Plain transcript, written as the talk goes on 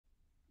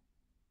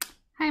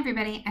Hi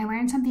everybody, I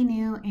learned something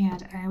new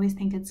and I always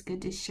think it's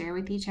good to share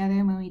with each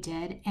other when we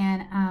did.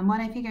 And what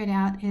I figured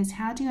out is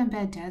how to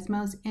embed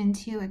Desmos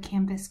into a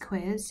Canvas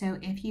quiz. So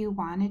if you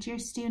wanted your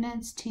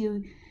students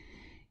to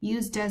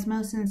use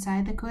Desmos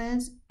inside the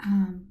quiz,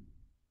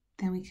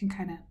 then we can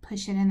kind of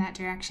push it in that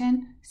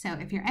direction. So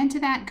if you're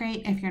into that,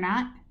 great. If you're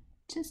not,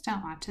 just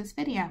don't watch this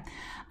video.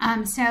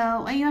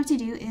 So what you have to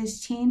do is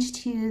change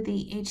to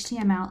the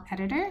HTML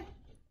editor.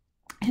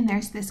 And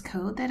there's this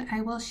code that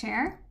I will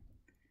share.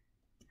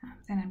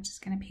 That I'm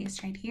just going to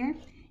paste right here,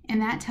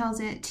 and that tells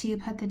it to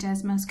put the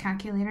Desmos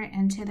calculator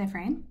into the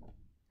frame.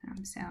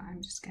 So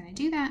I'm just going to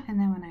do that, and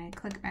then when I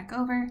click back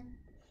over,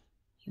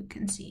 you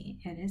can see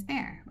it is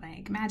there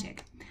like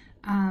magic.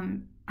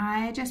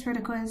 I just wrote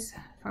a quiz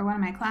for one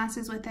of my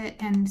classes with it,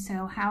 and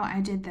so how I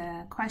did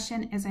the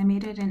question is I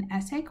made it an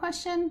essay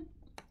question.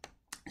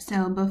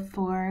 So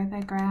before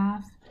the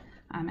graph,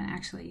 and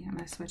actually I'm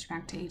going to switch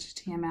back to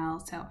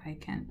HTML so I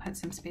can put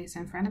some space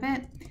in front of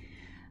it.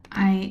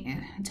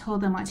 I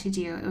told them what to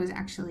do. It was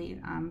actually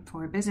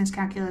for business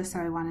calculus, so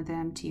I wanted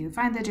them to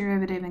find the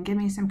derivative and give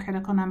me some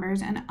critical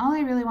numbers. And all I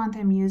really want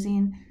them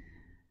using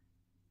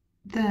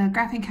the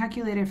graphing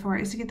calculator for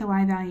is to get the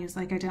y values.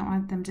 Like, I don't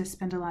want them to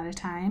spend a lot of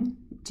time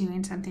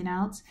doing something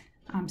else.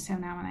 So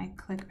now when I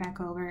click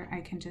back over, I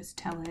can just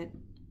tell it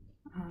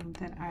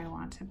that I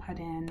want to put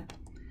in,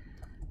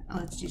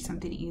 let's do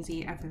something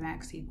easy, f of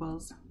x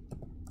equals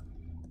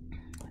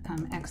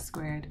x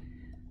squared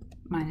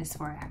minus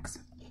 4x.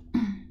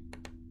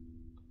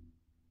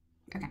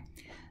 Okay,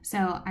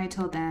 so I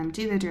told them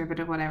do the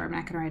derivative, whatever. I'm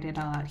not going to write it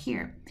all out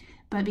here.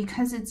 But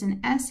because it's an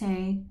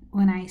essay,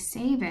 when I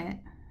save it,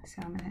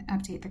 so I'm going to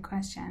update the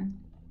question,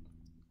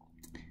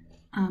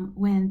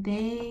 when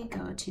they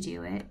go to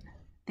do it,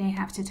 they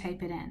have to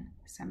type it in.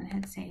 So I'm going to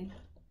hit save.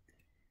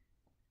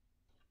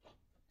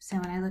 So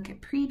when I look at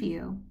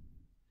preview,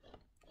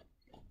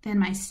 then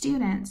my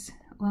students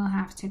will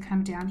have to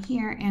come down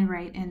here and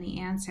write in the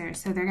answer.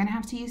 So they're going to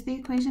have to use the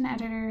equation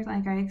editor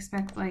like I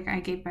expect, like I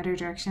gave better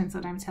directions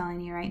that I'm telling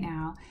you right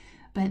now,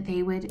 but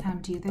they would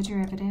do the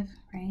derivative,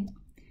 right?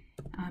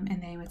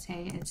 And they would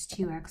say it's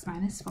 2x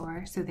minus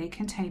 4, so they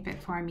can type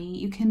it for me.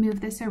 You can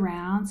move this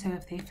around, so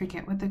if they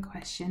forget what the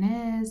question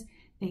is,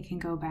 they can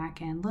go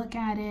back and look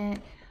at it,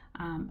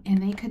 and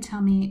they could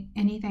tell me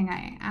anything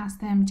I ask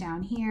them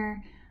down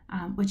here,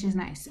 which is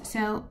nice.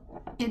 So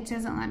it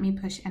doesn't let me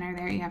push enter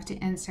there. You have to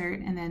insert,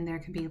 and then there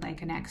could be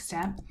like a next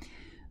step.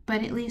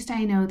 But at least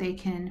I know they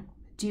can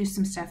do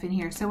some stuff in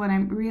here. So what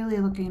I'm really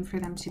looking for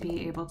them to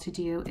be able to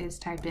do is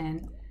type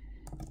in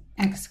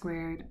x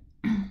squared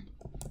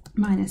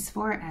minus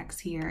 4x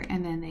here,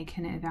 and then they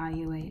can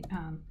evaluate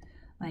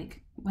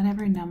like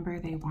whatever number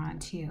they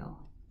want to.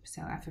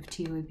 So f of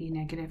 2 would be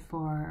 -4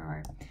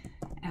 or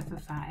f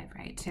of 5,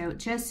 right? So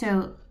just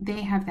so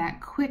they have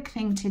that quick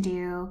thing to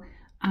do,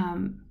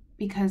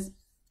 because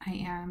I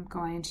am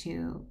going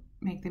to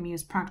make them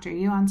use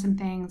ProctorU on some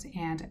things,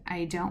 and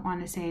I don't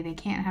want to say they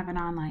can't have an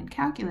online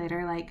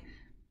calculator, like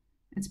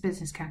it's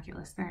business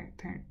calculus.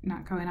 They're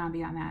not going on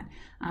beyond that.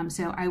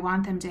 So I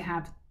want them to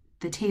have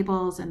the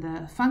tables and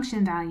the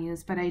function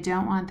values, but I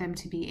don't want them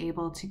to be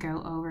able to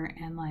go over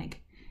and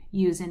like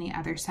use any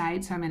other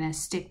site. So I'm going to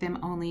stick them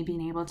only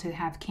being able to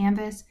have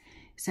Canvas.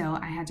 So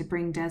I had to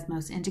bring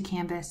Desmos into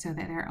Canvas so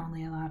that they're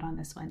only allowed on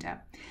this window.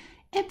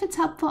 If it's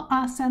helpful,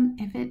 awesome.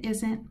 If it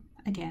isn't,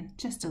 again,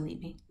 just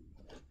delete me.